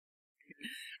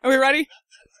Are we ready?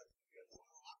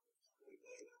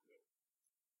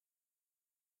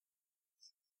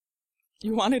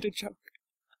 You wanted a joke.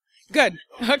 Good.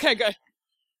 Okay, good.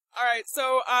 All right,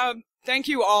 so thank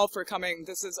you all for coming.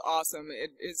 This is awesome.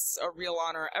 It is a real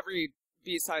honor. Every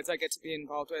B-Sides I get to be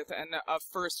involved with, and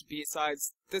first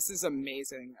B-Sides, this is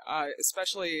amazing.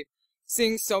 Especially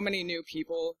seeing so many new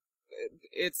people.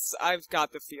 I've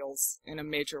got the feels in a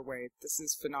major way. This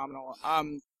is phenomenal.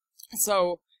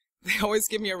 So they always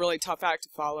give me a really tough act to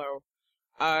follow.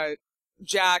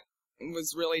 Jack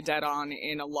was really dead on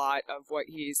in a lot of what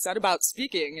he said about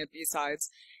speaking at B-Sides,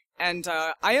 and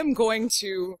I am going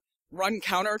to run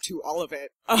counter to all of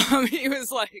it. He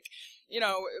was like,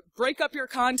 break up your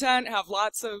content, have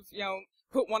lots of,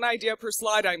 put one idea per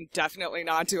slide. I'm definitely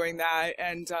not doing that.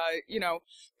 And,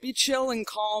 be chill and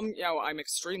calm. I'm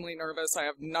extremely nervous. I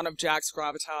have none of Jack's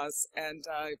gravitas. And,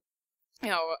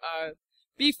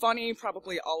 be funny.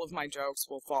 Probably all of my jokes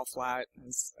will fall flat,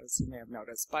 as you may have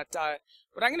noticed. But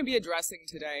what I'm going to be addressing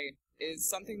today is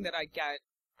something that I get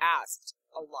asked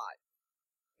a lot.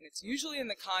 And it's usually in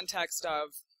the context of,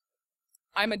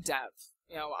 I'm a dev.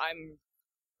 I'm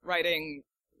writing,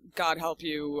 God help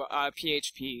you,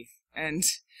 PHP. And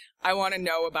I want to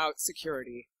know about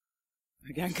security.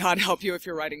 Again, God help you if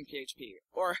you're writing PHP.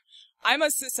 Or I'm a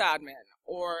sysadmin.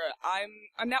 Or I'm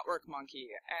a network monkey.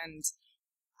 And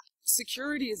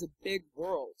security is a big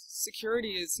world.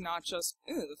 Security is not just,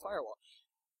 the firewall.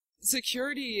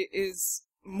 Security is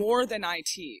more than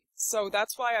IT. So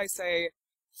that's why I say,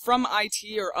 from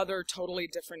IT or other totally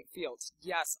different fields.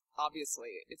 Yes, obviously,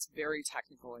 it's very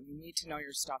technical, and you need to know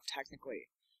your stuff technically.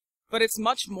 But it's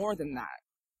much more than that.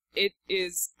 It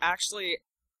is actually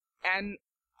an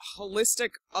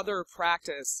holistic other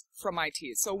practice from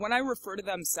IT. So when I refer to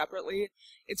them separately,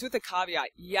 it's with a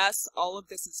caveat. Yes, all of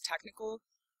this is technical,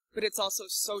 but it's also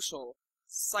social,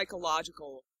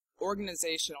 psychological,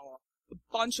 organizational, a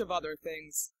bunch of other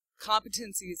things,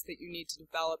 competencies that you need to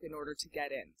develop in order to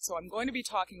get in. So I'm going to be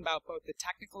talking about both the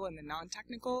technical and the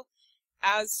non-technical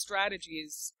as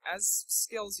strategies, as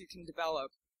skills you can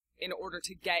develop in order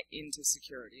to get into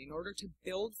security, in order to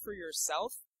build for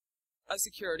yourself a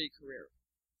security career.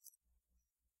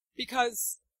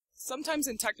 Because sometimes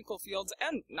in technical fields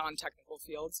and non-technical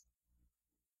fields,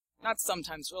 not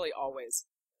sometimes, really always,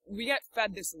 we get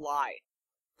fed this lie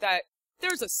that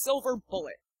there's a silver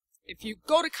bullet. If you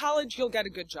go to college, you'll get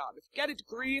a good job. If you get a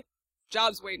degree,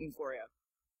 job's waiting for you.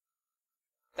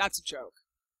 That's a joke,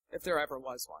 if there ever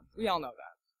was one. We all know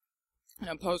that. In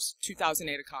a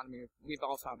post-2008 economy, we've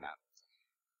all found that.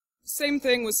 Same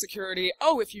thing with security.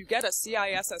 Oh, if you get a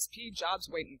CISSP, job's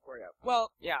waiting for you.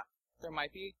 Well, yeah, there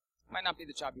might be. Might not be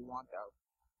the job you want, though.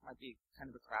 Might be kind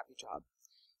of a crappy job.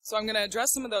 So I'm going to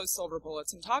address some of those silver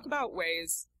bullets and talk about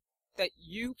ways that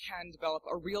you can develop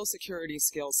a real security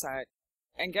skill set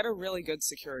and get a really good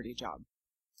security job.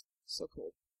 So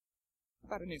cool.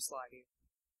 How about a new slide?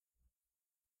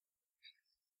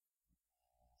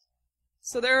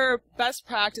 So there are best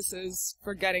practices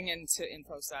for getting into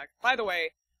infosec. By the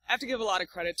way, I have to give a lot of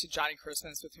credit to Johnny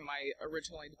Christmas, with whom I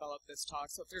originally developed this talk.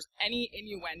 So if there's any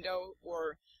innuendo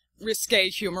or risque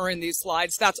humor in these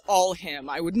slides, that's all him.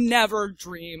 I would never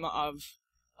dream of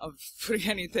putting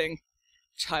anything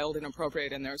child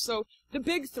inappropriate in there. So the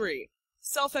big three.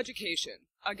 Self-education.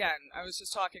 Again, I was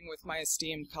just talking with my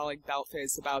esteemed colleague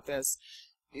Beltface about this.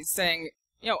 He's saying,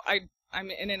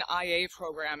 I'm in an IA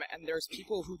program, and there's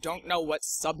people who don't know what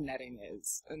subnetting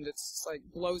is, and it's like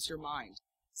blows your mind.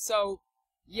 So,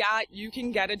 yeah, you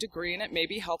can get a degree, and it may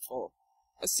be helpful.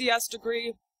 A CS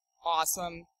degree,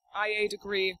 awesome. IA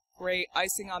degree, great,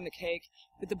 icing on the cake.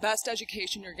 But the best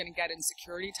education you're going to get in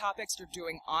security topics, you're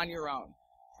doing on your own.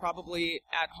 Probably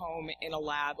at home in a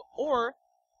lab, or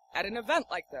at an event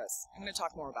like this. I'm going to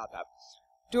talk more about that.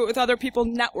 Do it with other people,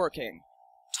 networking.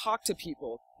 Talk to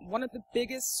people. One of the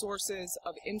biggest sources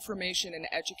of information and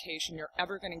education you're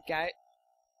ever going to get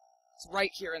is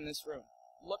right here in this room.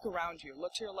 Look around you.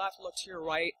 Look to your left, look to your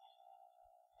right.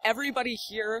 Everybody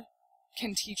here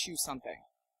can teach you something.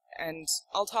 And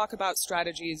I'll talk about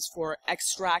strategies for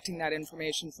extracting that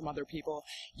information from other people,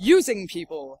 using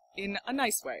people in a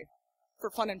nice way, for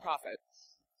fun and profit.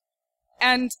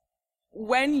 And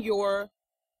when you're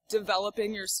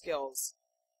developing your skills,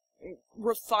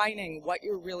 refining what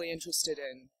you're really interested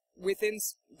in within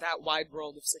that wide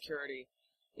world of security,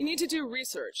 you need to do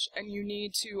research, and you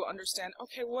need to understand,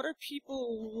 okay, what are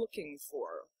people looking for?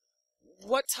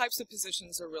 What types of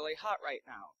positions are really hot right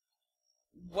now?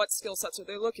 What skill sets are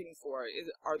they looking for?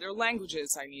 Are there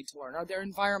languages I need to learn? Are there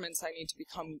environments I need to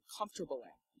become comfortable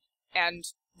in? And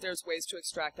there's ways to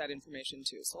extract that information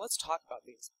too. So let's talk about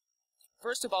these.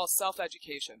 First of all,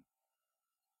 self-education.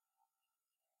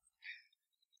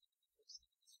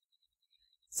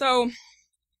 So,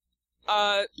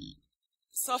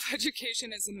 self-education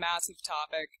is a massive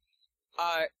topic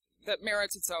that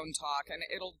merits its own talk, and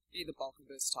it'll be the bulk of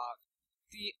this talk.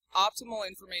 The optimal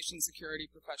information security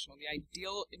professional, the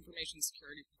ideal information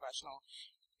security professional,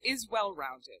 is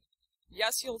well-rounded.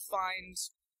 Yes, you'll find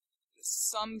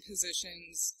some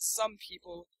positions, some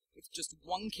people with just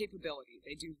one capability.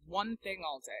 They do one thing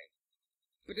all day.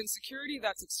 But in security,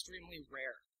 that's extremely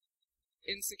rare.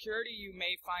 In security, you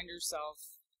may find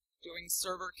yourself doing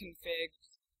server config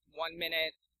 1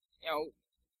 minute,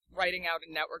 writing out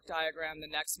a network diagram the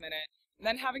next minute, and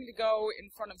then having to go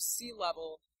in front of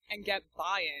C-level and get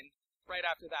buy-in right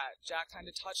after that. Jack kind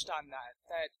of touched on that,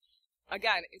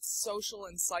 again, it's social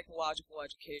and psychological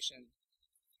education.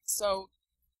 So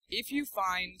if you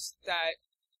find that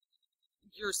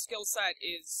your skill set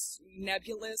is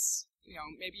nebulous,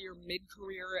 maybe you're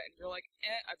mid-career and you're like,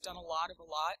 I've done a lot,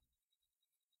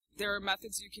 there are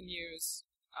methods you can use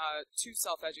to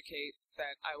self-educate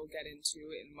that I will get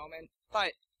into in a moment.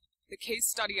 But the case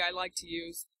study I like to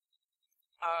use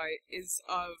is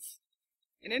of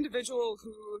an individual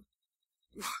who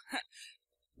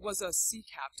was a sea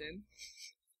captain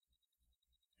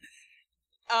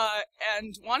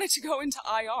and wanted to go into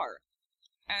IR.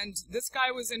 And this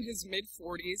guy was in his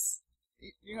mid-40s.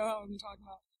 You know what I'm talking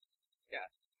about? Yeah.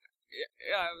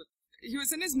 He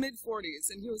was in his mid-40s,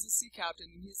 and he was a sea captain.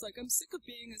 And he's like, I'm sick of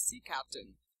being a sea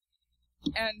captain.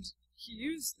 And he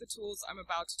used the tools I'm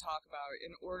about to talk about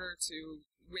in order to,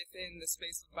 within the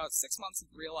space of about 6 months of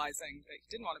realizing that he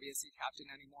didn't want to be a sea captain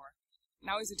anymore,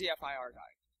 now he's a DFIR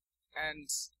guy.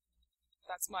 And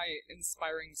that's my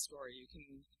inspiring story. You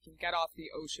can get off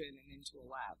the ocean and into a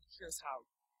lab. Here's how.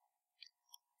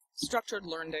 Structured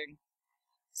learning.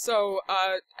 So,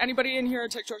 anybody in here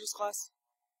take George's class?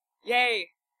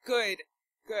 Yay! Good.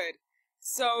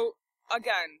 So,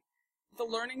 again, the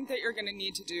learning that you're going to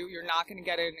need to do, you're not going to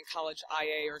get it in a college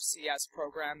IA or CS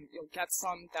program. You'll get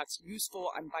some that's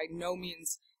useful. I'm by no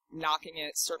means knocking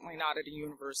it, certainly not at a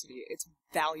university. It's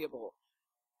valuable.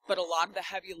 But a lot of the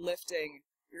heavy lifting,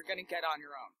 you're going to get on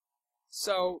your own.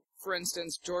 So, for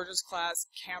instance, George's class,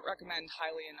 can't recommend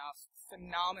highly enough.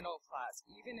 Phenomenal class.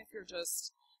 Even if you're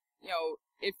just,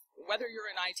 whether you're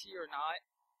in IT or not,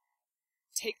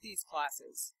 take these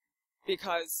classes.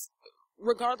 Because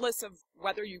regardless of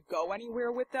whether you go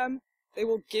anywhere with them, they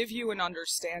will give you an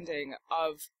understanding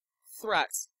of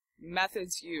threats,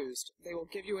 methods used. They will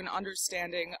give you an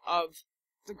understanding of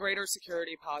the greater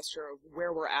security posture of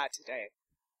where we're at today.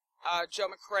 Joe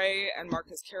McRae and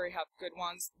Marcus Carey have good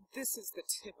ones. This is the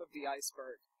tip of the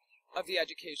iceberg of the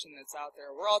education that's out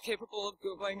there. We're all capable of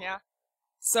Googling, yeah?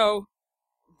 So,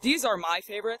 these are my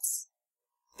favorites.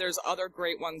 There's other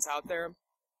great ones out there.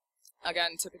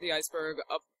 Again, tip of the iceberg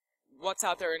of what's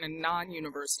out there in a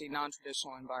non-university,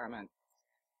 non-traditional environment.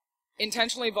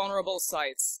 Intentionally vulnerable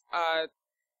sites.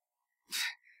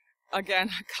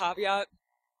 Again, a caveat.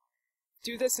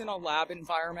 Do this in a lab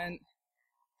environment.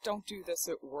 Don't do this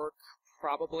at work,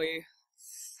 probably.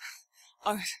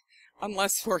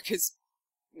 Unless work is,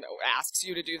 asks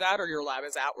you to do that, or your lab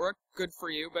is at work. Good for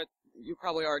you, but you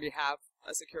probably already have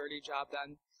a security job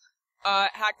then.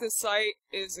 Hack This Site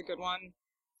is a good one.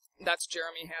 That's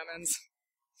Jeremy Hammonds.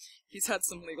 He's had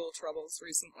some legal troubles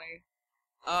recently.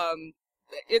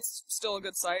 It's still a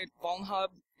good site. VulnHub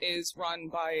is run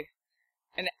by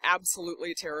an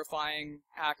absolutely terrifying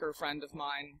hacker friend of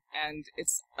mine, and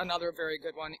it's another very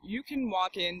good one. You can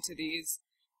walk into these,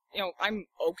 I'm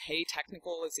okay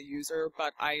technical as a user,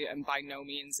 but I am by no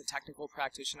means a technical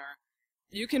practitioner.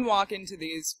 You can walk into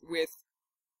these with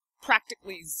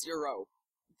practically zero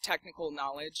technical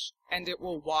knowledge, and it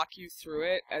will walk you through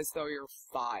it as though you're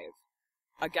 5.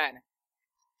 Again,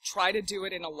 try to do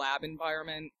it in a lab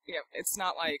environment. It's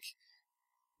not like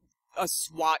a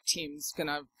SWAT team's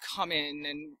gonna come in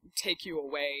and take you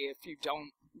away if you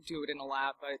don't do it in a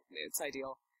lab, but it's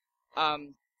ideal.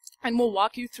 And we'll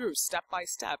walk you through step by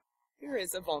step. Here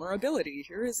is a vulnerability.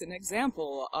 Here is an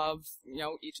example of,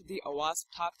 each of the OWASP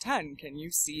top 10. Can you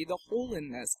see the hole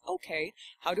in this? Okay,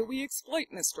 how do we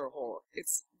exploit Mr. Hole?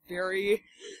 It's very...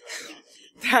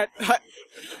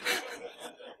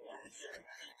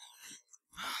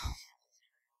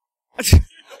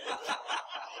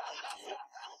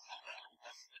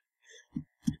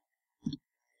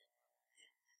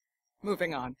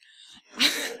 Moving on.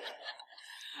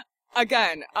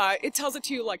 Again, it tells it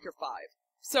to you like you're 5.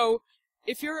 So,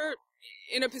 if you're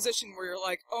in a position where you're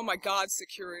like, oh my god,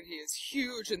 security is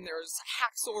huge, and there's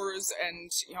hacksaws,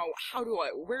 and,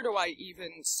 where do I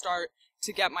even start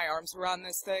to get my arms around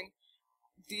this thing?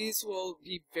 These will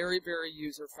be very, very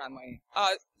user-friendly.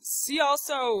 See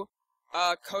also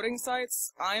Coding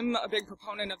sites, I'm a big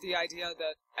proponent of the idea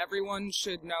that everyone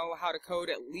should know how to code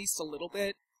at least a little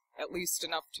bit, at least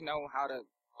enough to know how to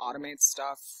automate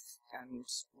stuff and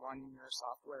run your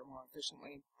software more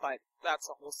efficiently, but that's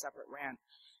a whole separate rant.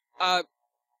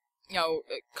 You know,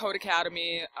 Code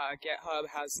Academy, GitHub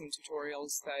has some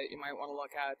tutorials that you might want to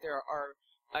look at. There are,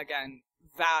 again,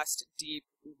 vast, deep,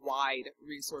 wide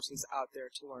resources out there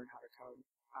to learn how to code.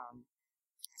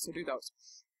 So do those.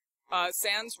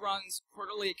 SANS runs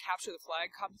quarterly Capture the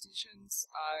Flag competitions.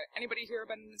 Anybody here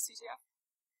been in the CTF?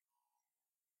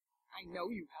 I know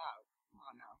you have. Come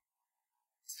on now.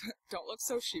 Don't look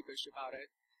so sheepish about it.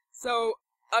 So,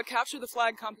 a Capture the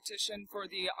Flag competition for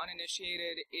the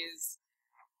uninitiated is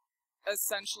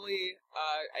essentially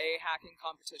a hacking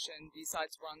competition.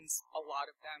 BSides runs a lot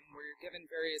of them where you're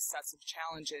given various sets of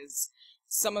challenges.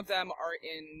 Some of them are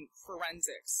in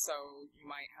forensics, so you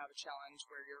might have a challenge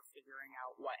where you're figuring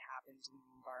out what happened in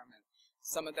the environment.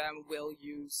 Some of them will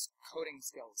use coding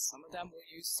skills. Some of them will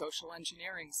use social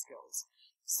engineering skills.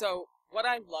 So what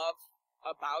I love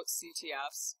about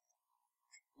CTFs,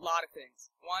 a lot of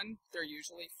things. One, they're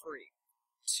usually free.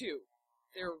 Two,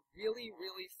 they're really,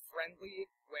 really friendly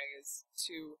ways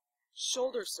to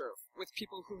shoulder surf with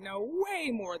people who know way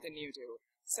more than you do.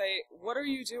 Say, what are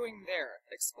you doing there?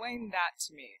 Explain that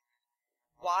to me.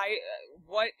 Why,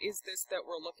 what is this that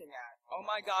we're looking at? Oh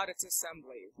my god, it's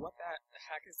assembly. What the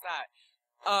heck is that?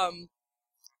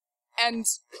 And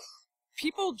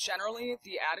people generally,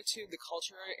 the attitude, the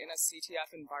culture in a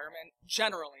CTF environment,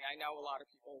 generally, I know a lot of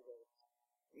people will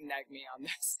nag me on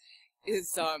this,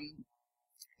 is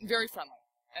very friendly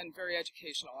and very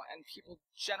educational, and people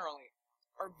generally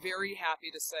are very happy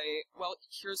to say, well,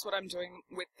 here's what I'm doing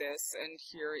with this, and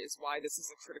here is why this is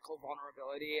a critical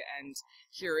vulnerability, and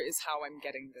here is how I'm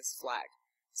getting this flag.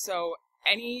 So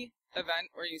any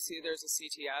event where you see there's a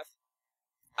CTF,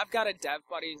 I've got a dev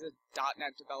buddy, he's a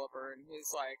 .NET developer, and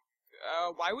he's like,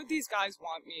 why would these guys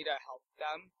want me to help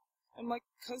them? I'm like,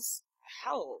 'cause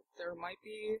hell, there might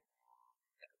be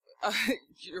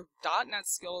your .NET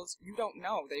skills, you don't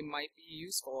know, they might be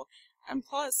useful. And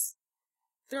plus,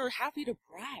 they're happy to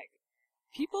brag.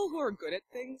 People who are good at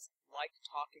things like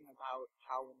talking about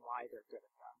how and why they're good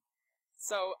at them.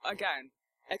 So again,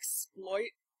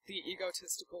 exploit the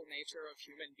egotistical nature of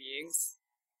human beings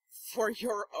for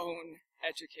your own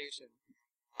education.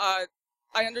 I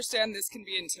understand this can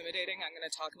be intimidating. I'm going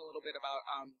to talk in a little bit about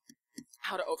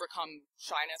how to overcome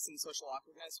shyness and social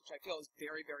awkwardness, which I feel is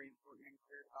very, very important in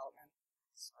career development,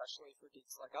 especially for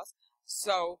geeks like us.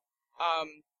 So,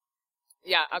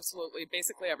 yeah, absolutely.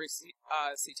 Basically every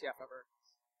CTF ever.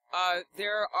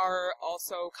 There are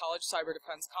also college cyber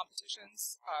defense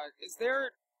competitions. Is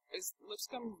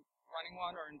Lipscomb running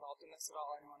one or involved in this at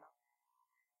all? Anyone know?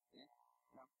 Yeah?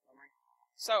 No? Don't worry.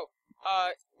 So,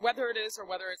 whether it is or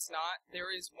whether it's not, there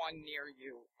is one near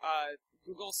you.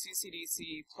 Google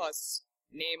CCDC plus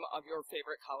name of your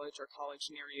favorite college or college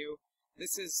near you.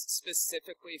 This is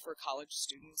specifically for college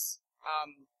students.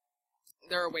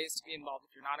 There are ways to be involved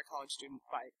if you're not a college student,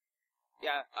 but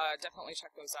yeah, definitely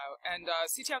check those out. And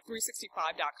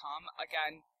CTF365.com,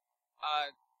 again,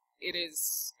 it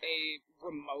is a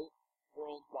remote,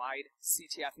 worldwide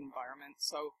CTF environment,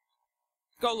 so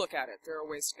go look at it. There are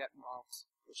ways to get involved,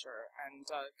 for sure, and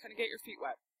kind of get your feet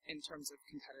wet in terms of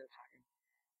competitive hacking.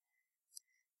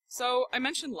 So, I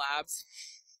mentioned labs.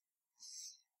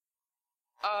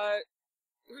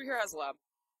 Who here has a lab?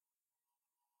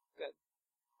 Good.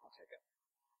 Okay,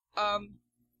 good.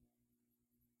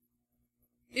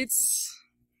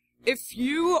 If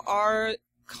you are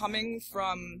coming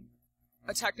from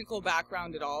a technical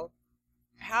background at all,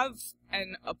 have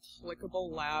an applicable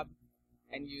lab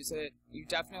and use it. You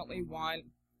definitely want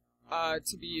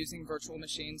to be using virtual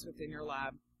machines within your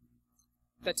lab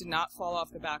that did not fall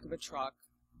off the back of a truck,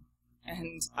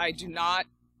 and I do not,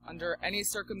 under any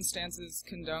circumstances,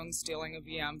 condone stealing a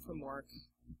VM from work.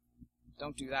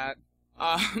 Don't do that.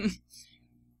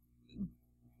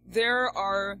 There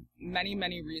are many,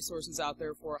 many resources out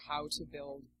there for how to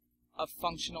build a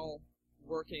functional,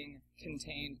 working,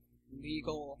 contained,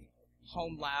 legal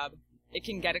home lab. It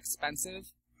can get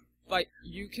expensive, but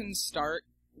you can start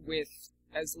with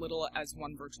as little as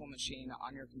one virtual machine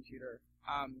on your computer.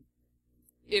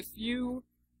 If you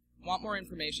want more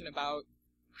information about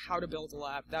how to build a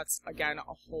lab, that's, again,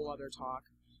 a whole other talk.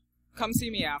 Come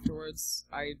see me afterwards.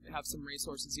 I have some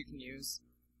resources you can use.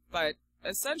 But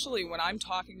essentially, when I'm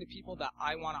talking to people that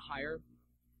I want to hire,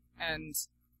 and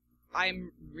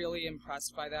I'm really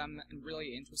impressed by them and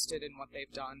really interested in what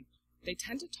they've done, they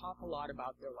tend to talk a lot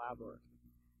about their lab work.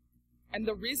 And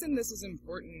the reason this is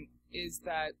important is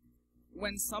that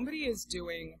when somebody is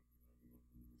doing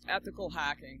ethical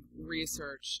hacking,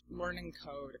 research, learning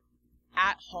code,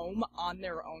 at home on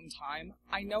their own time,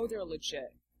 I know they're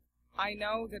legit. I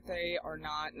know that they are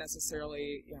not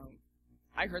necessarily,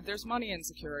 I heard there's money in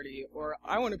security, or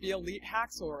I want to be elite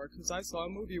hacksaw because I saw a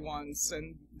movie once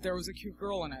and there was a cute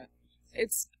girl in it.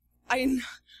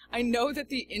 I know that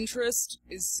the interest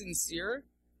is sincere,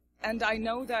 and I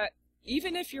know that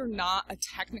even if you're not a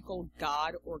technical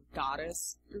god or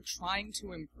goddess, you're trying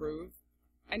to improve,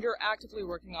 and you're actively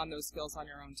working on those skills on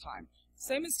your own time.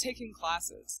 Same as taking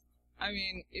classes. I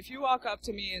mean, if you walk up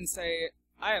to me and say,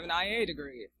 I have an IA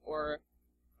degree, or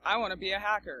I want to be a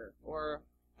hacker, or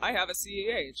I have a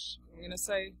CEH, I'm going to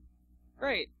say,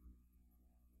 great.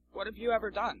 What have you ever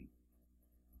done?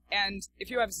 And if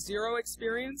you have zero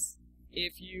experience,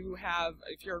 if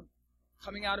you're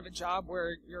coming out of a job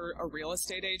where you're a real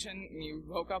estate agent and you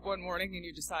woke up one morning and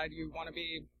you decide you want to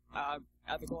be an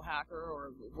ethical hacker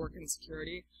or work in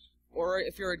security, or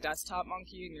if you're a desktop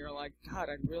monkey and you're like, God,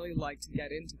 I'd really like to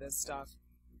get into this stuff,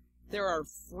 there are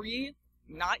free,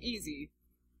 not easy,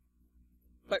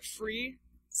 but free,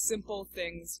 simple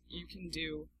things you can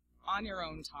do on your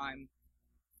own time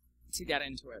to get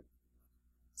into it.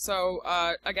 So,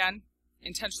 again,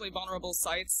 intentionally vulnerable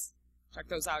sites, check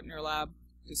those out in your lab.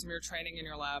 Do some of your training in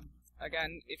your lab.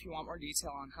 Again, if you want more detail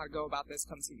on how to go about this,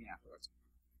 come see me afterwards.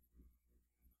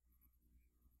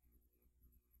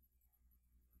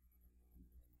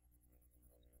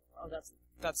 Oh,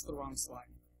 that's the wrong slide.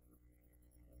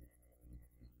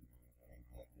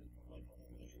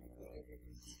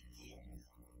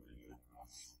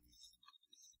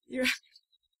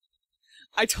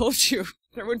 I told you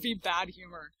there would be bad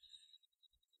humor.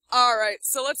 Alright,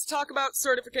 so let's talk about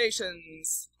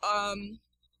certifications.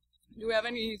 Do we have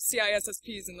any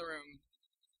CISSPs in the room?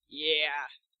 Yeah.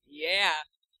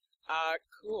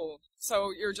 Cool.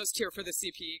 So you're just here for the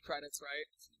CPE credits, right?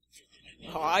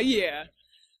 Aw, yeah.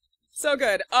 So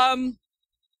good. I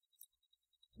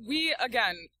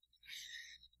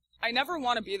never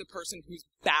want to be the person who's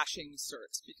bashing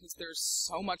certs, because there's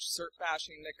so much cert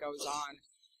bashing that goes on.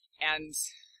 And,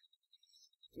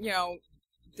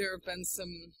 there have been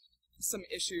some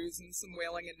issues and some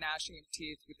wailing and gnashing of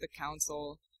teeth with the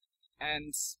council.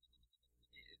 And,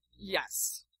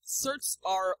 yes, certs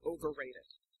are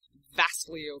overrated.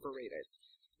 Vastly overrated.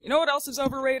 You know what else is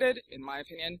overrated, in my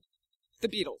opinion? The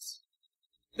Beatles.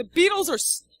 The Beatles are...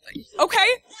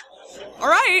 Okay!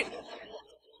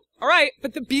 Alright,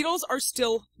 but the Beatles are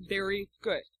still very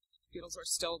good. Beatles are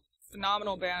still a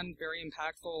phenomenal band, very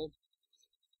impactful.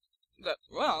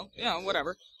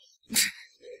 Whatever.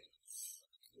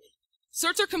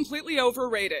 Certs are completely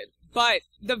overrated, but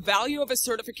the value of a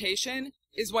certification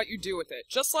is what you do with it,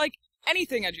 just like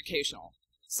anything educational.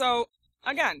 So,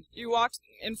 again, you walk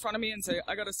in front of me and say,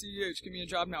 I got a CEH, give me a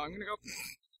job now. I'm going to go...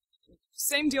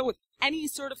 Same deal with any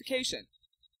certification.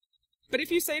 But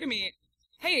if you say to me,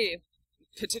 hey,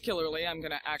 particularly, I'm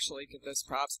going to actually give this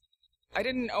props, I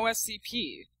did an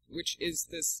OSCP, which is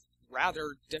this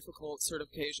rather difficult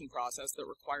certification process that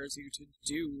requires you to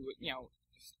do,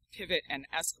 pivot and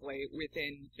escalate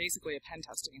within basically a pen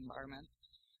testing environment.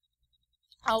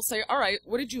 I'll say, alright,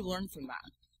 what did you learn from that?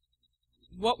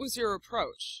 What was your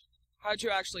approach? How'd you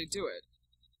actually do it?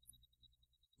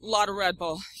 A lot of Red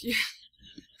Bull. Yeah.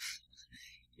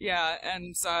 Yeah,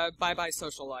 and bye-bye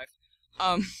social life.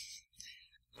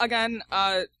 Again,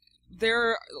 I'll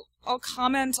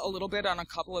comment a little bit on a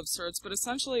couple of certs, but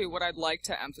essentially what I'd like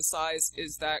to emphasize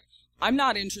is that I'm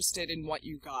not interested in what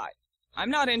you got. I'm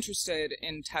not interested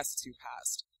in tests you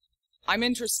passed. I'm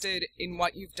interested in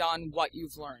what you've done, what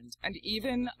you've learned. And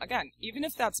even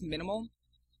if that's minimal,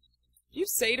 you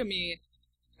say to me,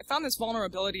 I found this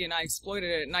vulnerability and I exploited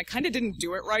it and I kind of didn't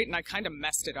do it right and I kind of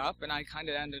messed it up and I kind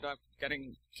of ended up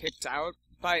getting kicked out,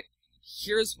 but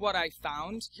here's what I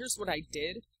found, here's what I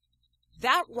did.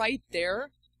 That right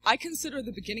there, I consider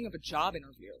the beginning of a job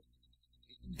interview.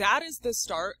 That is the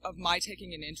start of my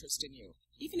taking an interest in you.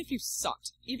 Even if you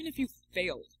sucked, even if you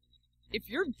failed. If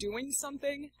you're doing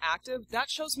something active, that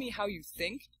shows me how you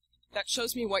think, that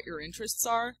shows me what your interests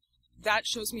are, that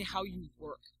shows me how you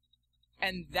work.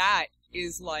 And that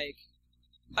is like,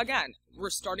 again,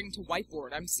 we're starting to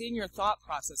whiteboard. I'm seeing your thought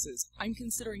processes. I'm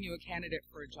considering you a candidate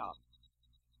for a job.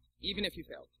 Even if you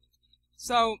failed.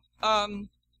 So,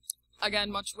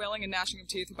 again, much wailing and gnashing of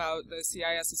teeth about the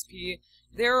CISSP.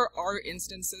 There are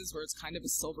instances where it's kind of a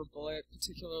silver bullet,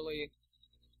 particularly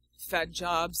Fed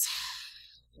jobs,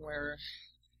 where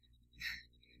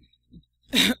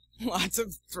lots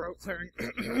of throat clearing.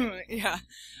 Yeah.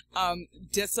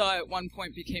 DISA at one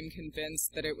point became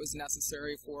convinced that it was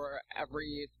necessary for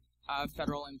every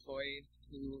federal employee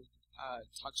who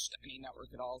touched any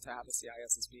network at all to have a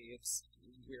CISSP. It's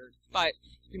weird. But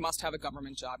if you must have a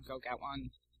government job, go get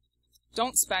one.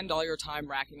 Don't spend all your time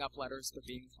racking up letters but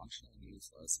being functionally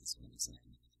useless, is what I'm saying.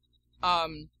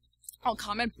 I'll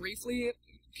comment briefly.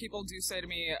 People do say to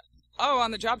me, oh,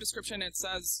 on the job description it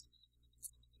says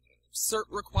cert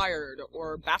required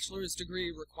or bachelor's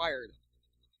degree required.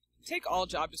 Take all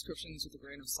job descriptions with a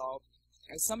grain of salt.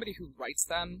 As somebody who writes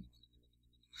them,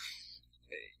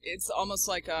 it's almost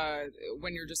like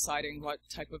when you're deciding what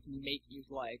type of mate you'd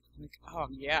like. Like, oh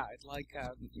yeah, I'd like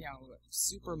a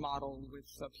supermodel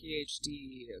with a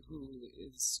PhD who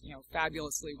is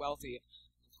fabulously wealthy.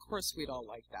 Of course, we'd all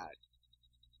like that.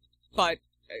 But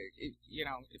if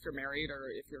you're married or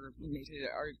if you're mated,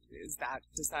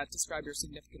 does that describe your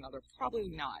significant other? Probably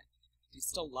not. Do you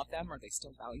still love them? Are they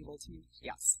still valuable to you?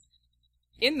 Yes.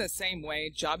 In the same way,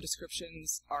 job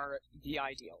descriptions are the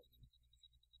ideal.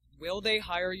 Will they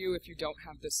hire you if you don't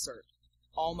have this cert?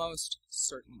 Almost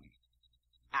certainly.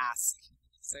 Ask.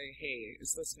 Say, hey,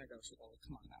 is this negotiable?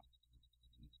 Come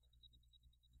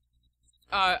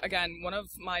on now. Again, one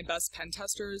of my best pen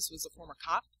testers was a former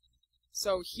cop.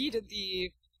 So he did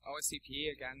the OSCP,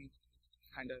 again,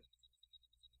 kind of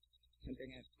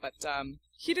hinting it, but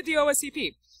he did the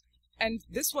OSCP. And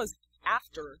this was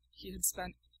after he had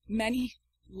spent many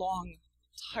long,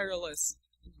 tireless,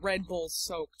 Red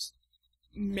Bull-soaked,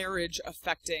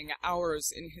 marriage-affecting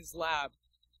hours in his lab,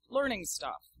 learning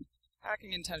stuff,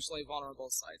 hacking intentionally vulnerable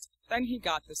sites. Then he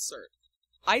got this cert.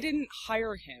 I didn't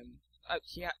hire him.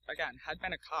 He, again, had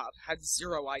been a cop, had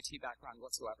zero IT background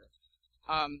whatsoever.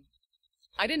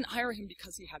 I didn't hire him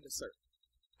because he had the cert.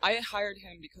 I hired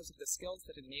him because of the skills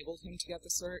that enabled him to get the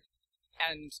cert,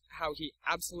 and how he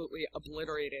absolutely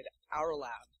obliterated our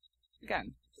lab.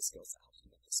 Again, the skills that helped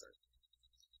him get the cert.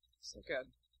 So good.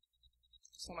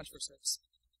 So much for certs.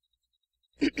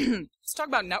 Let's talk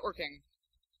about networking.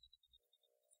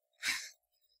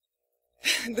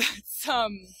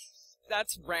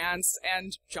 That's Rance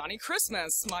and Johnny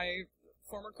Christmas, my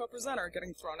former co-presenter,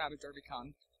 getting thrown out of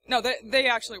DerbyCon. No, they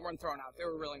actually weren't thrown out. They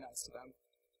were really nice to them.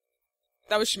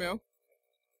 That was Shmoo.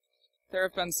 There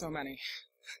have been so many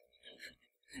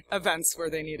events where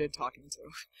they needed talking to.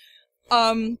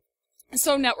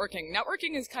 So networking.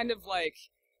 Networking is kind of like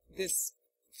this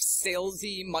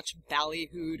salesy, much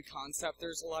ballyhooed concept.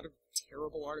 There's a lot of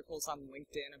terrible articles on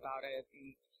LinkedIn about it,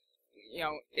 and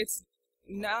it's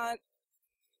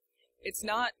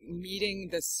not meeting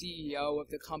the CEO of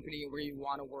the company where you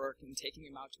want to work and taking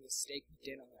him out to a steak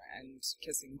dinner and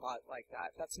kissing butt like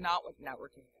that. That's not what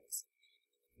networking is.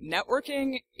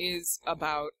 Networking is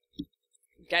about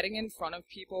getting in front of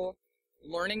people,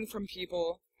 learning from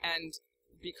people, and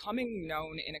becoming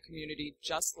known in a community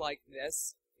just like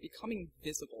this, becoming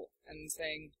visible and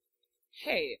saying,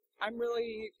 hey, I'm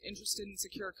really interested in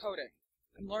secure coding.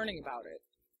 I'm learning about it.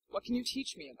 What can you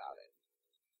teach me about it?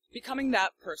 Becoming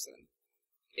that person.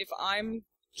 If I'm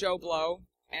Joe Blow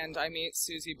and I meet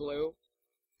Susie Blue,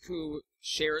 who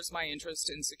shares my interest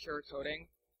in secure coding,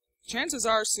 chances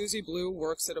are Susie Blue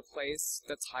works at a place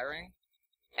that's hiring,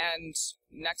 and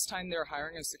next time they're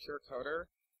hiring a secure coder,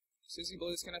 Susie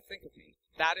Blue is going to think of me.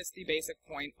 That is the basic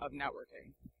point of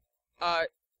networking.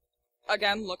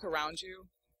 Again, look around you.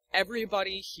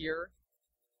 Everybody here,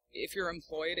 if you're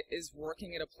employed, is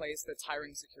working at a place that's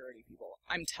hiring security people.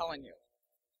 I'm telling you.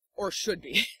 Or should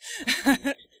be.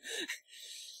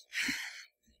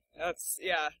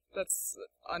 That's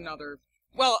another...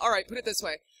 Well, alright, put it this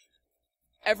way.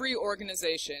 Every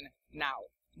organization now,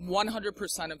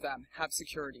 100% of them have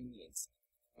security needs.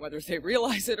 Whether they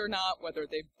realize it or not, whether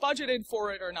they've budgeted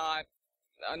for it or not,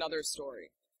 another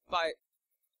story. But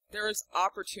there is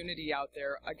opportunity out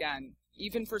there, again,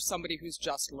 even for somebody who's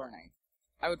just learning.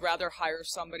 I would rather hire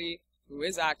somebody who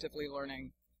is actively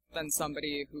learning than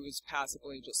somebody who's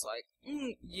passively just like,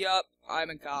 yep, I'm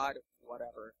a god,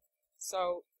 whatever.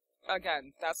 So,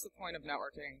 again, that's the point of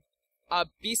networking.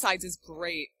 BSides is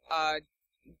great.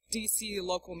 DC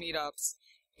local meetups.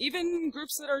 Even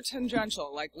groups that are tangential,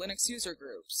 like Linux user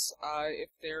groups.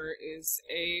 If there is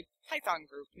a Python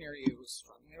group near you,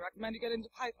 strongly recommend you get into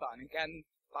Python. Again,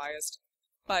 biased.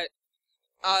 But,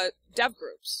 dev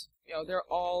groups. They're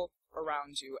all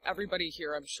around you. Everybody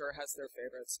here, I'm sure, has their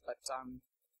favorites, but,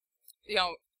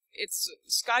 it's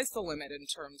sky's the limit in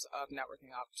terms of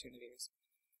networking opportunities.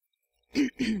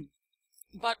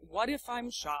 But what if I'm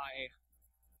shy?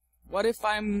 What if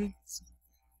I'm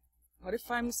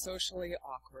socially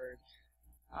awkward?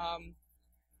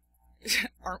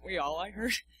 Aren't we all, I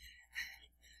heard?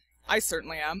 I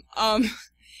certainly am.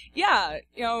 Yeah,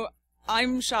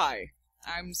 I'm shy.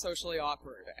 I'm socially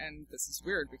awkward, and this is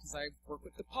weird because I work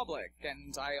with the public,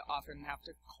 and I often have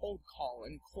to cold call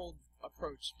and cold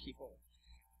approach people.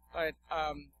 But,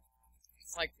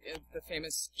 it's like the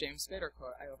famous James Spader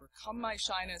quote, I overcome my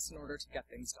shyness in order to get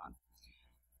things done.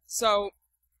 So,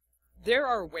 there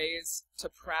are ways to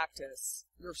practice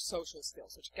your social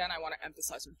skills, which again I want to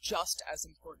emphasize are just as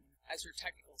important as your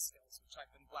technical skills, which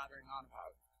I've been blathering on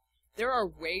about. There are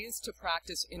ways to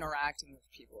practice interacting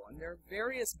with people, and there are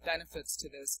various benefits to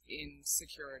this in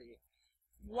security.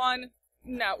 One,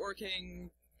 networking,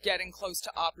 getting close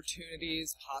to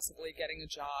opportunities, possibly getting a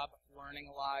job, learning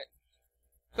a lot.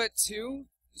 But two,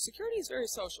 security is very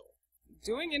social.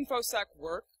 Doing infosec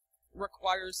work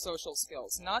requires social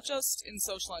skills, not just in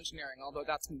social engineering, although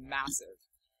that's massive.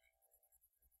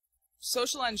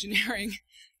 Social engineering,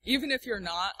 even if you're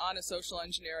not on a social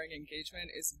engineering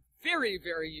engagement, is very,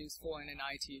 very useful in an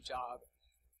IT job.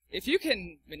 If you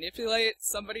can manipulate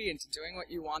somebody into doing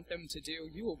what you want them to do,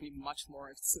 you will be much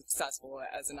more successful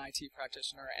as an IT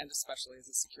practitioner, and especially as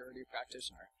a security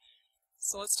practitioner.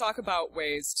 So let's talk about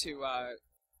ways to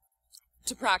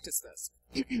practice this.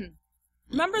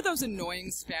 Remember those annoying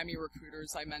spammy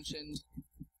recruiters I mentioned?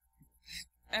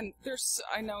 And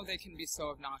I know they can be so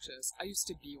obnoxious. I used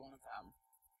to be one of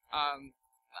them.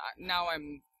 Now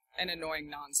I'm an annoying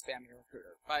non-spammy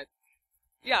recruiter. But,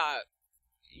 yeah,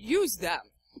 use them.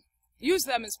 Use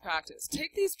them as practice.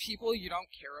 Take these people you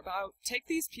don't care about. Take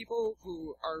these people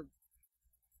who are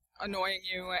annoying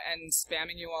you and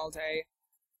spamming you all day,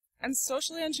 and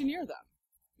socially engineer them.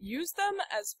 Use them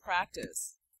as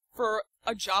practice for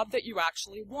a job that you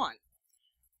actually want.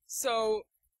 So,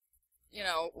 you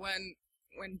know, when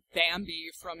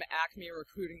Bambi from Acme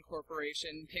Recruiting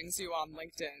Corporation pings you on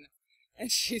LinkedIn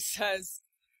and she says,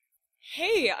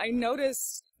 hey, I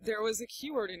noticed there was a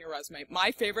keyword in your resume.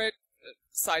 My favorite,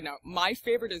 side note, my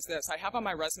favorite is this. I have on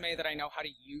my resume that I know how to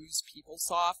use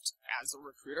PeopleSoft as a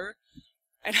recruiter,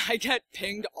 and I get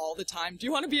pinged all the time. Do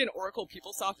you want to be an Oracle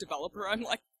PeopleSoft developer? I'm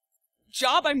like,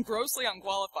 job I'm grossly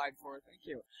unqualified for, thank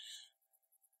you.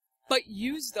 But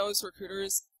use those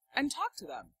recruiters and talk to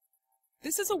them.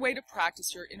 This is a way to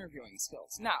practice your interviewing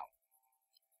skills. Now,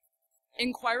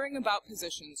 inquiring about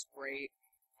positions, great.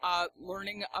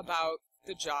 Learning about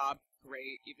the job,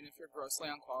 great, even if you're grossly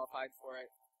unqualified for it.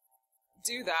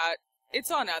 Do that.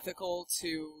 It's unethical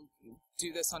to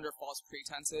do this under false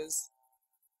pretenses,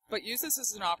 but use this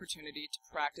as an opportunity to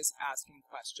practice asking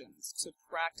questions, to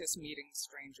practice meeting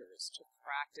strangers, to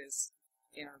practice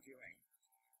interviewing.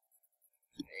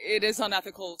 It is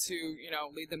unethical to,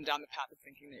 lead them down the path of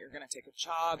thinking that you're going to take a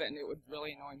job, and it would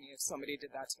really annoy me if somebody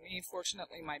did that to me.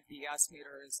 Fortunately, my BS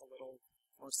meter is a little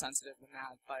more sensitive than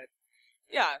that, but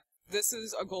yeah, this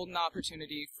is a golden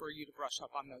opportunity for you to brush up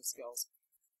on those skills.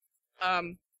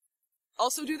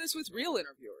 Also do this with real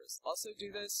interviewers. Also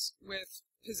do this with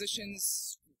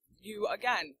positions you,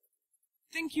 again,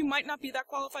 think you might not be that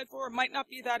qualified for, or might not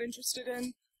be that interested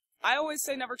in. I always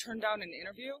say never turn down an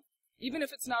interview, even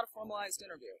if it's not a formalized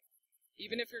interview.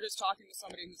 Even if you're just talking to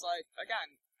somebody who's like,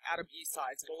 again, at a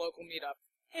BSides, at a local meetup,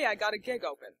 hey, I got a gig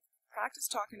open. Practice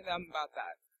talking to them about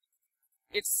that.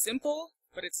 It's simple,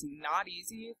 but it's not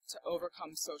easy to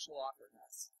overcome social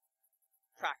awkwardness.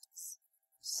 Practice.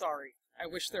 Sorry, I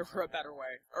wish there were a better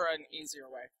way, or an easier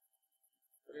way,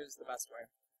 but it is the best way.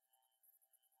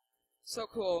 So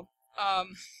cool.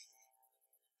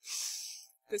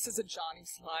 This is a Johnny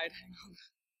slide. Hang on.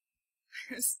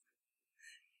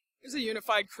 There's a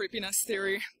unified creepiness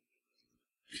theory.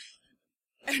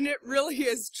 And it really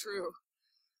is true.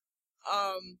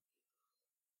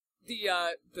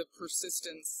 The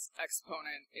persistence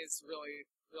exponent is really,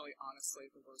 really honestly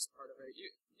the worst part of it.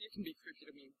 You can be creepy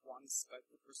to me once, but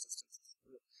the persistence is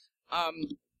true.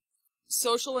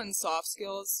 Social and soft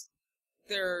skills,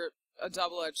 they're a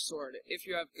double-edged sword. If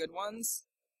you have good ones,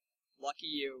 lucky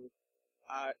you.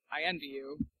 I envy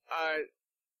you.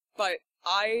 But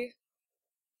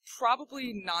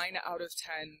probably 9 out of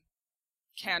 10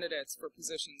 candidates for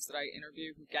positions that I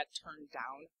interview who get turned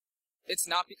down, it's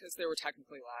not because they were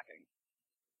technically lacking.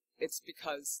 It's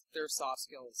because their soft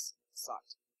skills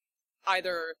sucked.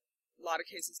 Either, a lot of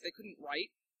cases, they couldn't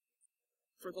write.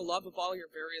 For the love of all your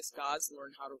various gods,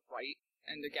 learn how to write.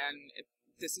 And again, if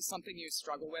this is something you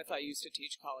struggle with, I used to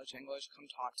teach college English. Come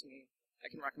talk to me. I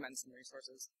can recommend some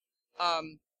resources.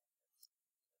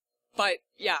 But,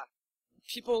 yeah,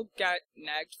 people get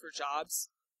nagged for jobs,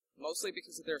 mostly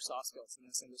because of their soft skills in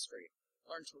this industry.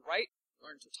 Learn to write,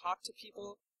 learn to talk to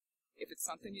people. If it's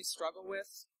something you struggle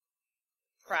with,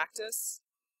 practice.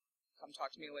 Come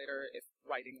talk to me later if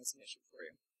writing is an issue for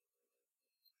you.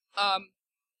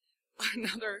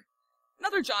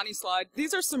 another Johnny slide.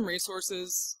 These are some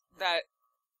resources that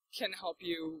can help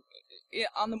you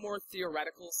on the more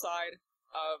theoretical side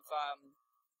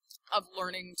of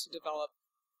learning to develop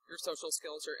your social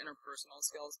skills, your interpersonal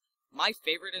skills. My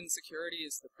favorite in security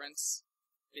is the Prince,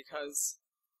 because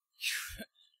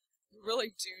you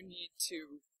really do need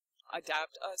to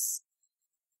adapt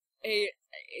a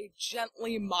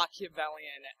gently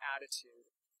Machiavellian attitude.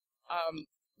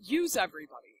 Use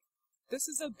everybody. This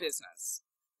is a business.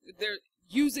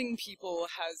 Using people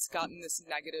has gotten this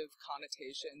negative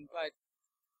connotation, but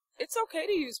it's okay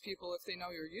to use people if they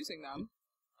know you're using them.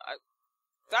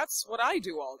 That's what I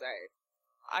do all day.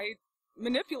 I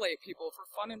manipulate people for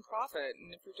fun and profit,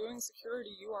 and if you're doing security,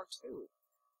 you are too.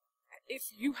 If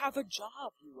you have a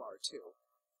job, you are too.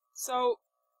 So,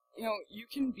 you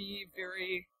can be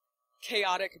very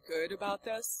chaotic good about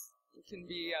this. You can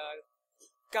be,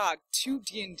 God, 2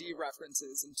 D&D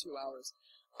references in 2 hours.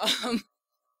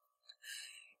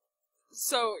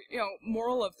 So,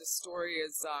 moral of the story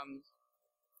is,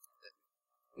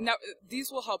 now,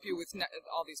 these will help you with,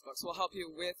 all these books will help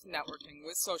you with networking,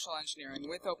 with social engineering,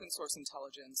 with open source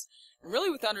intelligence, and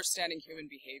really with understanding human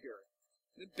behavior.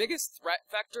 The biggest threat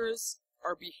vectors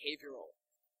are behavioral,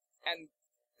 and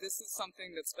this is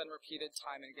something that's been repeated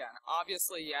time and again.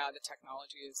 Obviously, yeah, the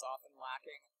technology is often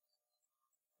lacking,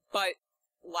 but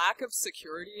lack of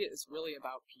security is really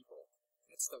about people.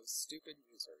 It's those stupid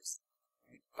users.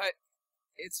 But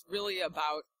it's really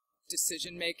about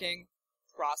decision-making,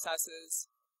 processes.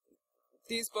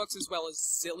 These books, as well as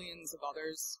zillions of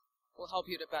others, will help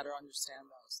you to better understand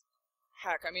those.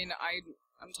 Heck, I mean,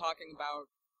 I'm talking about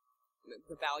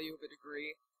the value of a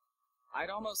degree. I'd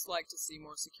almost like to see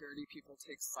more security people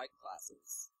take psych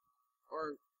classes.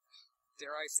 Or,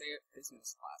 dare I say it,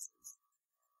 business classes.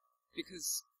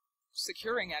 Because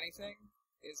securing anything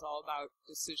is all about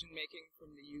decision-making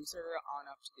from the user on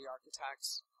up to the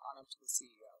architect, on up to the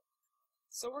CEO.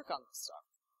 So work on this stuff.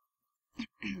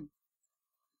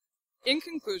 In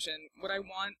conclusion, what I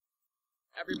want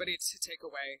everybody to take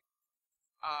away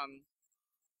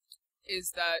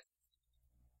is that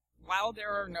while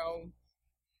there are no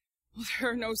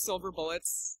silver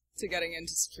bullets to getting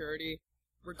into security,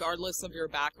 regardless of your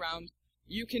background,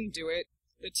 you can do it.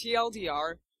 The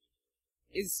TLDR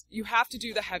is you have to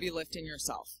do the heavy lifting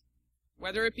yourself,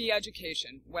 whether it be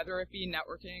education, whether it be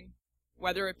networking,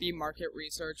 whether it be market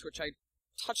research, which I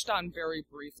touched on very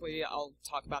briefly. I'll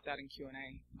talk about that in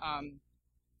Q&A.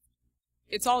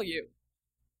 It's all you.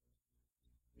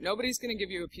 Nobody's going to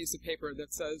give you a piece of paper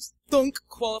that says, "Thunk,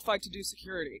 qualified to do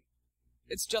security."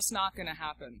 It's just not going to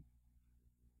happen.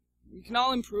 We can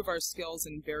all improve our skills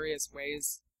in various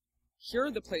ways. Here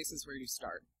are the places where you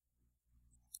start.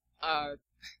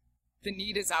 The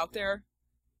need is out there.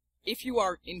 If you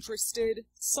are interested,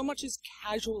 so much as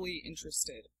casually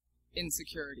interested in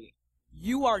security,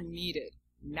 you are needed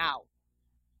now.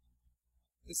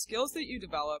 The skills that you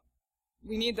develop,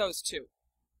 we need those too.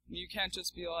 You can't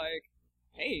just be like,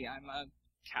 hey, I'm a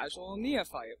casual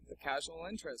neophyte with a casual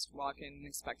interest, walk in and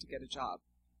expect to get a job.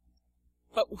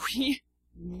 But we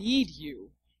need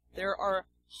you. There are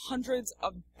hundreds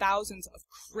of thousands of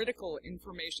critical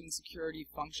information security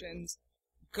functions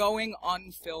going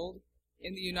unfilled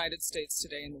in the United States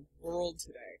today, in the world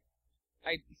today.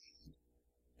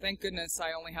 Thank goodness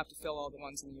I only have to fill all the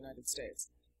ones in the United States.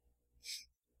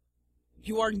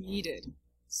 You are needed,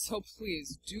 so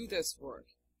please do this work.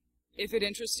 If it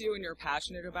interests you and you're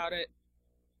passionate about it,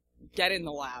 get in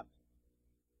the lab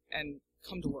and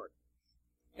come to work.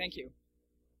 Thank you.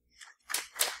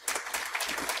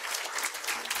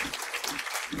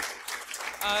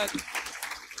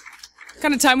 What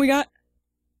kind of time we got?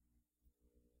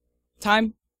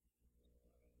 Time?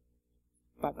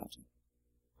 5 minutes.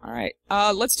 All right.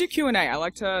 Let's do Q&A. I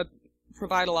like to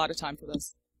provide a lot of time for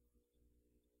this.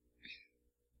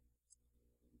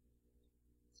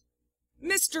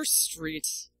 Mr. Street.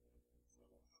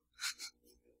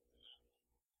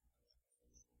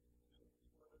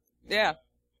 Yeah.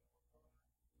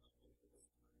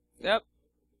 Yep.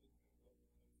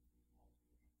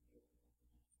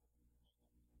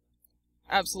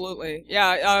 Absolutely.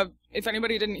 Yeah, if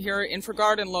anybody didn't hear,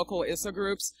 InfraGard and local ISA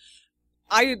groups,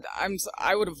 I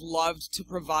would have loved to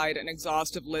provide an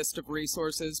exhaustive list of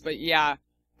resources, but yeah,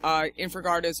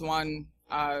 InfraGard is one.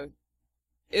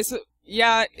 ISA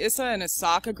and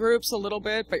ISACA groups a little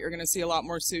bit, but you're going to see a lot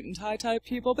more suit and tie type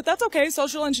people, but that's okay.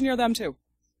 Social engineer them too.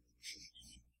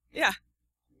 Yeah.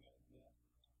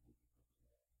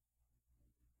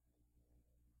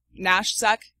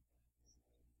 NashSec.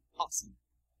 Awesome.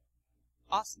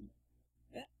 Awesome.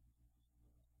 Yeah.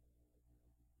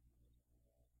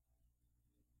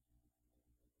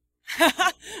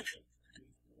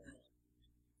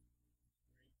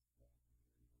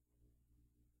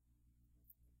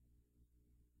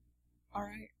 All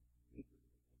right.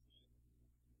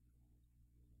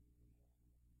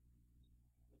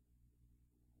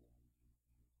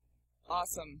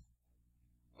 Awesome.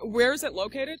 Where is it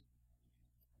located?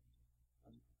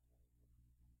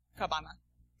 Cabana.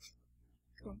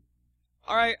 Cool.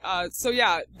 All right. So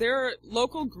yeah, they're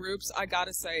local groups. I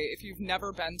gotta say, if you've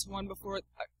never been to one before,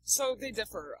 so they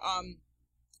differ.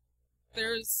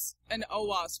 There's an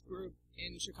OWASP group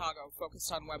in Chicago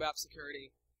focused on web app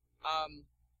security.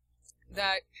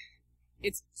 That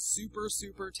it's super,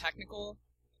 super technical.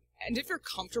 And if you're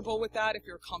comfortable with that, if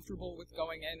you're comfortable with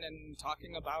going in and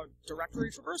talking about directory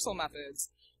traversal methods,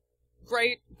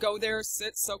 great, go there,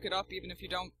 sit, soak it up, even if you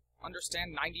don't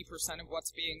understand 90% of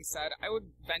what's being said. I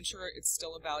would venture it's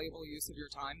still a valuable use of your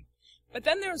time. But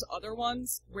then there's other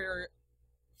ones where,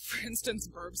 for instance,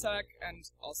 BSec and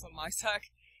also MySec,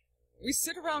 we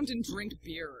sit around and drink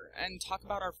beer and talk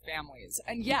about our families.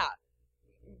 And yeah,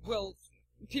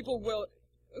 people will,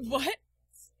 what?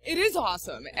 It is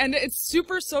awesome, and it's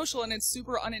super social, and it's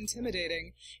super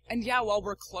unintimidating, and yeah, while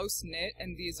we're close-knit,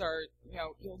 and these are,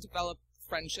 you'll develop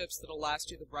friendships that'll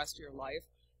last you the rest of your life,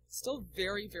 still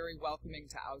very, very welcoming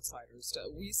to outsiders.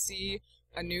 We see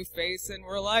a new face, and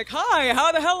we're like, hi,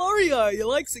 how the hell are you? You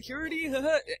like security?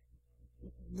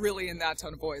 Really in that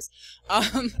tone of voice.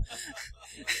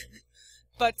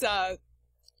 But,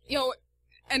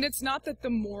 and it's not that the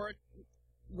more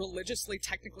religiously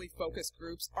technically focused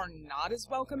groups are not as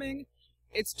welcoming.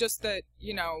 It's just that,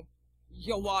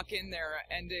 you'll walk in there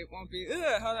and it won't be,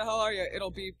 how the hell are you?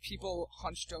 It'll be people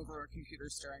hunched over a computer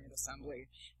staring at assembly.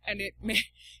 And it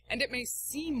may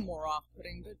seem more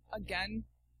off-putting, but again,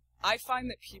 I find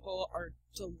that people are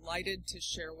delighted to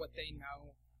share what they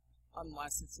know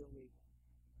unless it's illegal.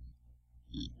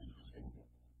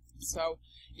 So,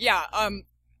 yeah,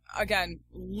 again,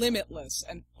 limitless,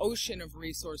 an ocean of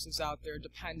resources out there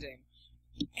depending.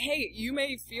 Hey, you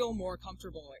may feel more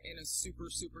comfortable in a super,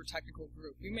 super technical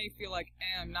group. You may feel like,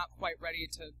 I'm not quite ready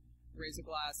to raise a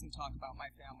glass and talk about my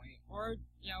family. Or,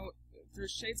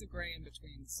 there's shades of gray in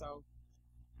between. So,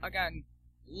 again,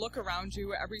 look around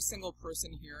you. Every single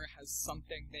person here has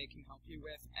something they can help you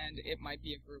with, and it might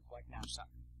be a group like NashTech.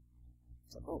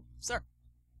 So, oh, sir.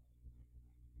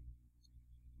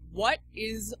 What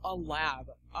is a lab?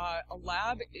 A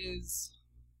lab is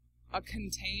a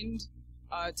contained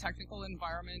technical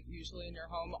environment, usually in your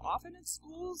home, often at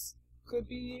schools, could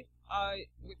be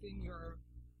within your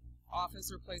office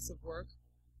or place of work.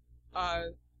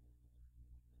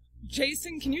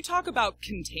 Jason, can you talk about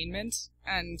containment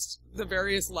and the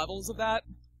various levels of that?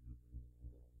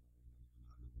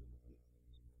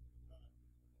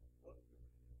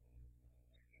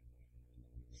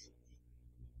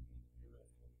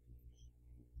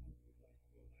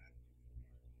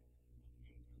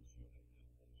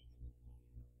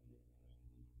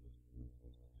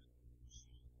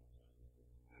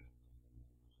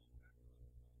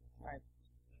 Right.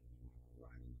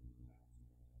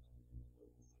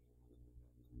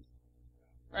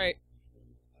 Right.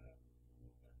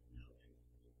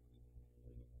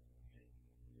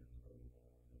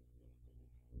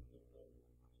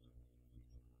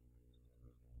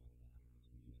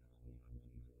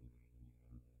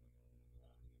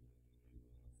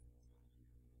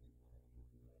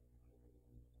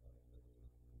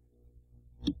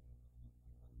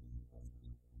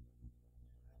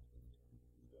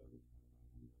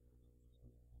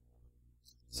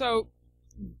 So,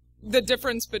 the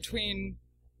difference between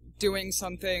doing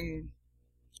something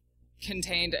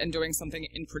contained and doing something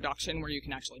in production where you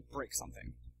can actually break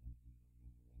something.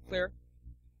 Clear?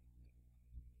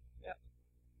 Yep.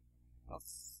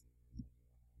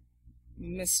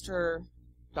 Mr.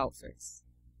 Beltface.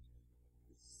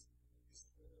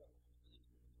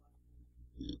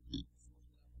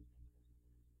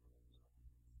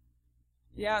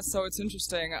 Yeah, so it's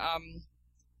interesting.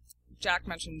 Jack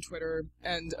mentioned Twitter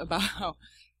and about how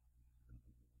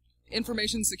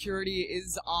information security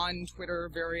is on Twitter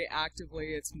very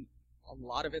actively. It's a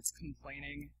lot of it's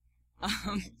complaining.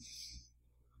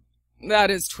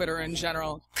 That is Twitter in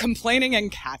general. Complaining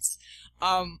and cats.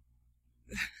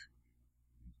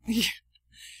 Yeah.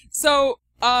 So,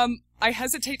 I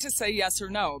hesitate to say yes or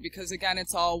no, because again,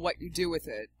 it's all what you do with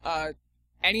it.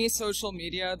 Any social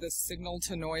media, the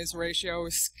signal-to-noise ratio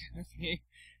is going to be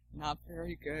not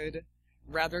very good,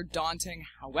 rather daunting.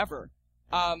 However,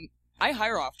 I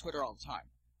hire off Twitter all the time.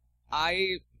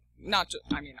 I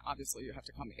mean, obviously you have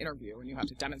to come interview and you have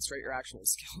to demonstrate your actual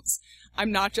skills.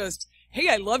 I'm not just, hey,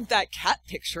 I love that cat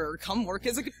picture, come work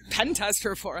as a pen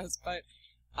tester for us. But,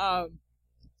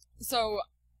 so,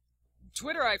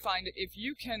 Twitter, I find, if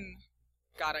you can,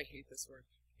 God, I hate this word,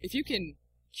 if you can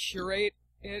curate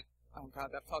it oh god,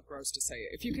 that felt gross to say,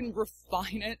 if you can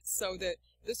refine it so that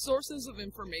the sources of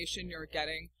information you're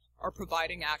getting are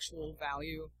providing actual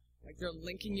value, like they're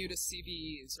linking you to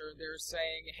CVs, or they're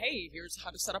saying, hey, here's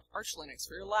how to set up Arch Linux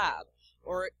for your lab,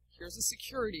 or here's a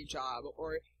security job,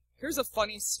 or here's a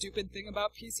funny, stupid thing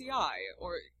about PCI,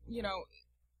 or, you know,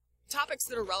 topics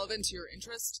that are relevant to your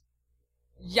interest,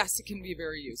 yes, it can be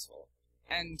very useful.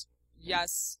 And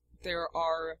yes, there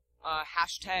are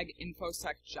hashtag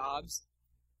infosec jobs.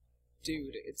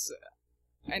 Dude, it's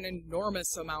an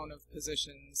enormous amount of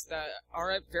positions that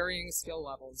are at varying skill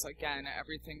levels. Again,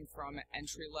 everything from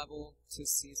entry level to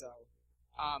CISO.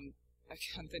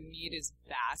 Again, the need is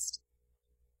vast.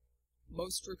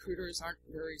 Most recruiters aren't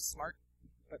very smart,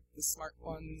 but the smart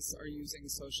ones are using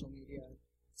social media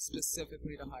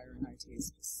specifically to hire in IT,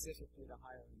 specifically to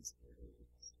hire in security.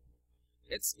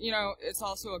 It's, you know, it's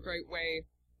also a great way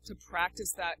to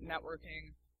practice that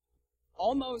networking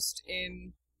almost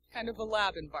in kind of a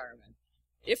lab environment.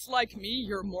 If, like me,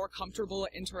 you're more comfortable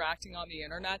interacting on the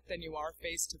internet than you are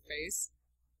face-to-face,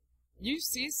 you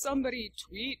see somebody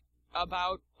tweet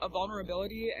about a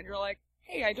vulnerability and you're like,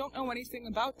 hey, I don't know anything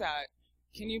about that.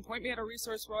 Can you point me at a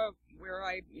resource where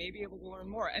I may be able to learn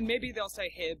more? And maybe they'll say,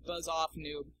 hey, buzz off,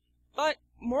 noob. But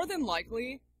more than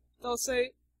likely, they'll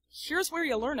say, here's where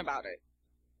you learn about it.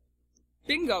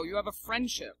 Bingo, you have a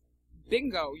friendship.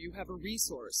 Bingo, you have a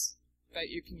resource that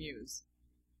you can use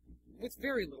with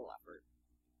very little effort.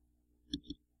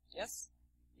 Yes?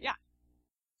 Yeah.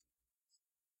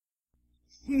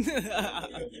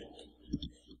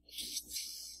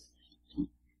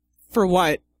 For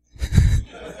what?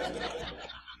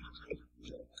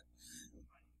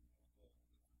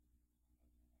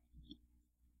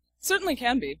 Certainly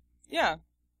can be. Yeah.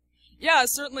 Yeah, it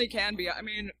certainly can be. I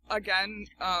mean, again,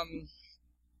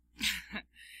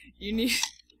 you need...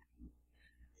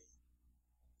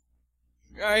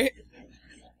 Right?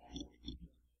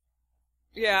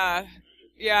 Yeah.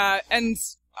 Yeah, and,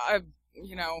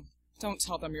 you know, don't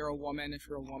tell them you're a woman if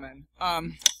you're a woman.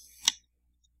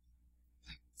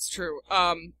 It's true.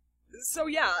 So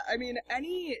yeah, I mean,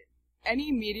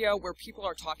 any media where people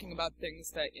are talking about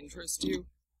things that interest you,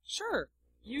 sure,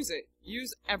 use it.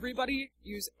 Use everybody,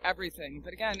 use everything.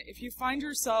 But again, if you find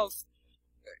yourself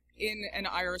in an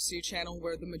IRC channel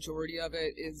where the majority of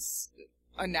it is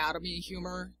anatomy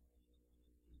humor,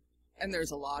 and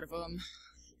there's a lot of them,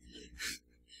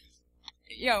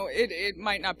 you know, it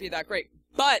might not be that great.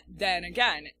 But then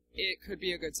again, it could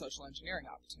be a good social engineering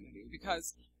opportunity,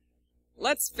 because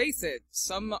let's face it,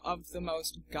 some of the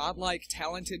most godlike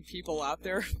talented people out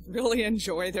there really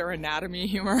enjoy their anatomy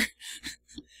humor.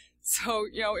 So,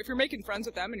 you know, if you're making friends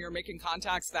with them and you're making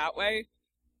contacts that way,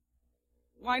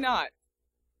 why not?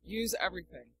 Use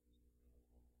everything.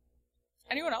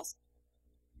 Anyone else?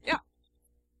 Yeah.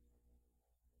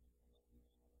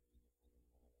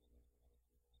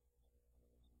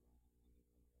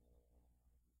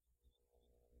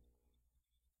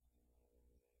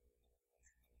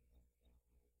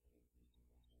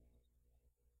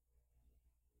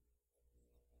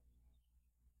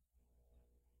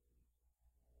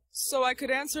 So I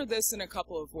could answer this in a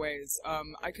couple of ways.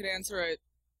 I could answer it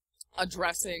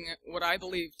addressing what I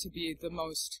believe to be the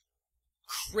most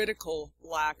critical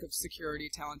lack of security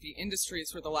talent, the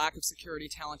industries where the lack of security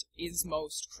talent is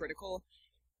most critical.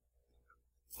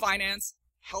 Finance,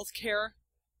 healthcare.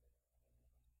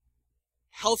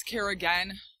 Healthcare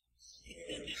again.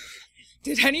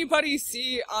 Did anybody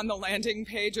see on the landing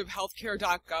page of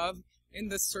healthcare.gov, in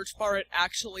the search bar, it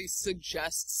actually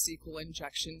suggests SQL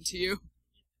injection to you?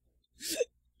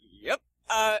 Yep.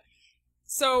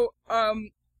 So,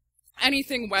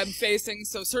 anything web-facing,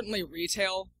 so certainly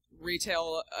retail.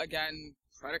 Retail, again,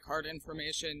 credit card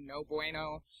information, no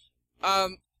bueno.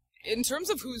 In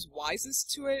terms of who's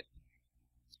wisest to it,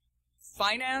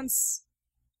 finance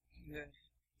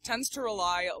tends to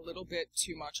rely a little bit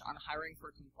too much on hiring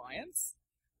for compliance.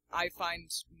 I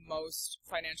find most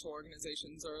financial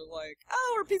organizations are like,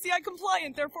 oh, we're PCI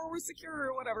compliant, therefore we're secure,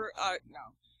 or whatever.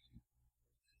 No.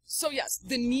 So yes,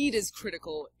 the need is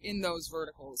critical in those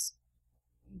verticals.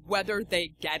 Whether they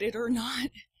get it or not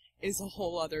is a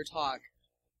whole other talk.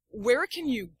 Where can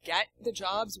you get the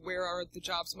jobs? Where are the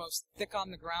jobs most thick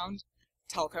on the ground?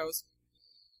 Telcos.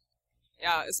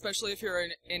 Yeah, especially if you're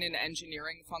in an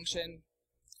engineering function.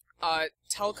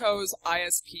 Telcos,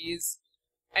 ISPs,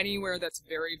 anywhere that's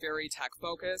very, very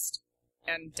tech-focused,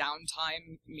 and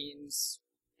downtime means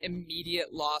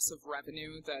immediate loss of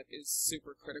revenue that is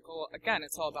super critical. Again,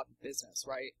 it's all about the business,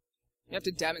 right? You have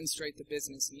to demonstrate the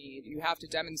business need. You have to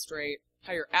demonstrate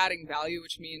how you're adding value,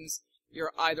 which means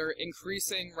you're either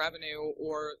increasing revenue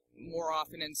or, more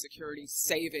often in security,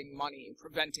 saving money,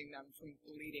 preventing them from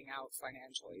bleeding out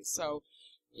financially. So,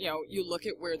 you look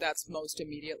at where that's most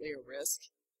immediately a risk,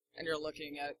 and you're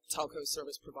looking at telco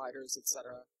service providers,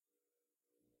 etc.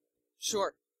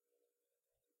 Sure.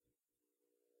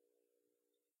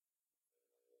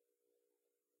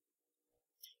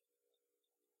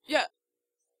 Yeah,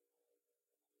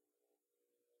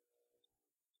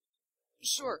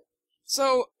 sure.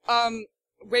 So,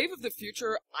 wave of the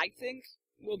future, I think,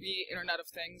 will be Internet of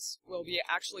Things. Will be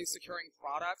actually securing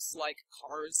products like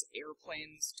cars,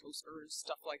 airplanes, toasters,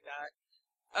 stuff like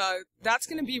that. That's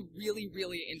going to be really,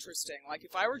 really interesting. Like,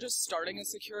 if I were just starting a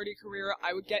security career,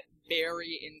 I would get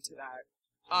very into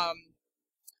that.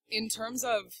 In terms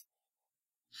of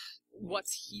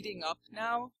what's heating up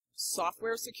now,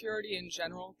 software security in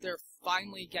general, they're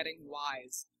finally getting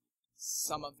wise.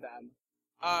 Some of them.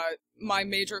 My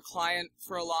major client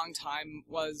for a long time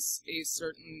was a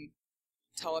certain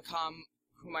telecom,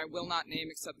 whom I will not name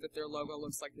except that their logo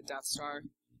looks like the Death Star.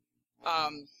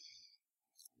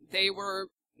 They were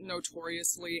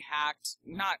notoriously hacked,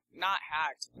 not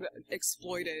hacked, but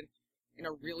exploited in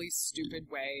a really stupid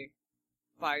way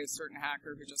by a certain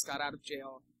hacker who just got out of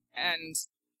jail. And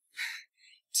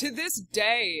to this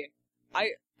day,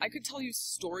 I could tell you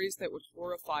stories that would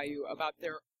horrify you about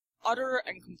their utter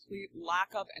and complete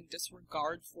lack of and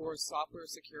disregard for software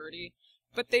security,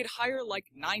 but they'd hire like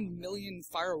 9 million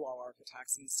firewall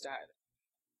architects instead.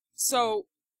 So,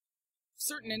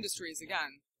 certain industries,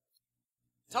 again,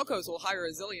 telcos will hire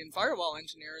a zillion firewall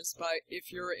engineers, but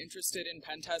if you're interested in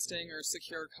pen testing or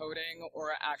secure coding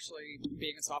or actually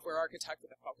being a software architect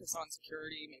with a focus on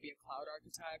security, maybe a cloud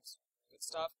architect, good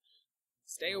stuff,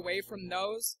 stay away from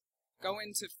those. Go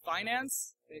into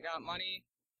finance, they got money,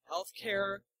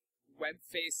 healthcare,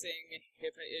 web-facing,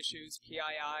 HIPAA issues,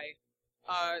 PII,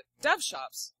 dev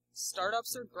shops.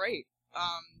 Startups are great.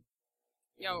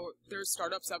 There's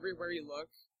startups everywhere you look.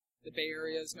 The Bay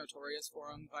Area is notorious for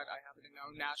them, but I happen to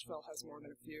know Nashville has more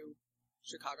than a few.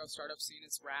 Chicago startup scene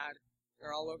is rad.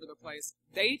 They're all over the place.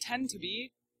 They tend to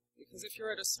be, because if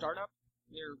you're at a startup,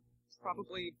 you're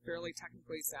probably fairly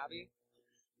technically savvy.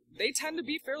 They tend to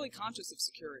be fairly conscious of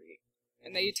security,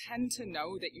 and they tend to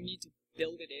know that you need to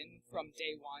build it in from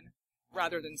day one,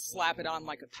 rather than slap it on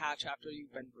like a patch after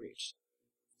you've been breached.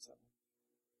 So,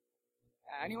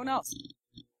 anyone else?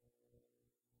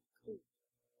 Cool.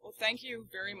 Well, thank you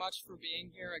very much for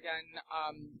being here again.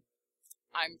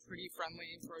 I'm pretty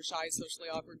friendly for a shy, socially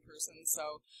awkward person,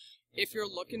 so if you're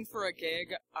looking for a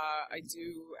gig, I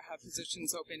do have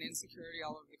positions open in security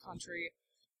all over the country.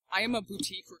 I am a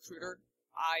boutique recruiter.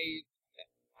 I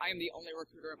am the only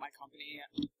recruiter at my company.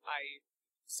 I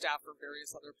staff for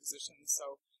various other positions,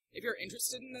 so if you're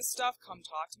interested in this stuff, come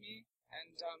talk to me,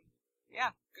 and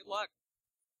yeah, good luck.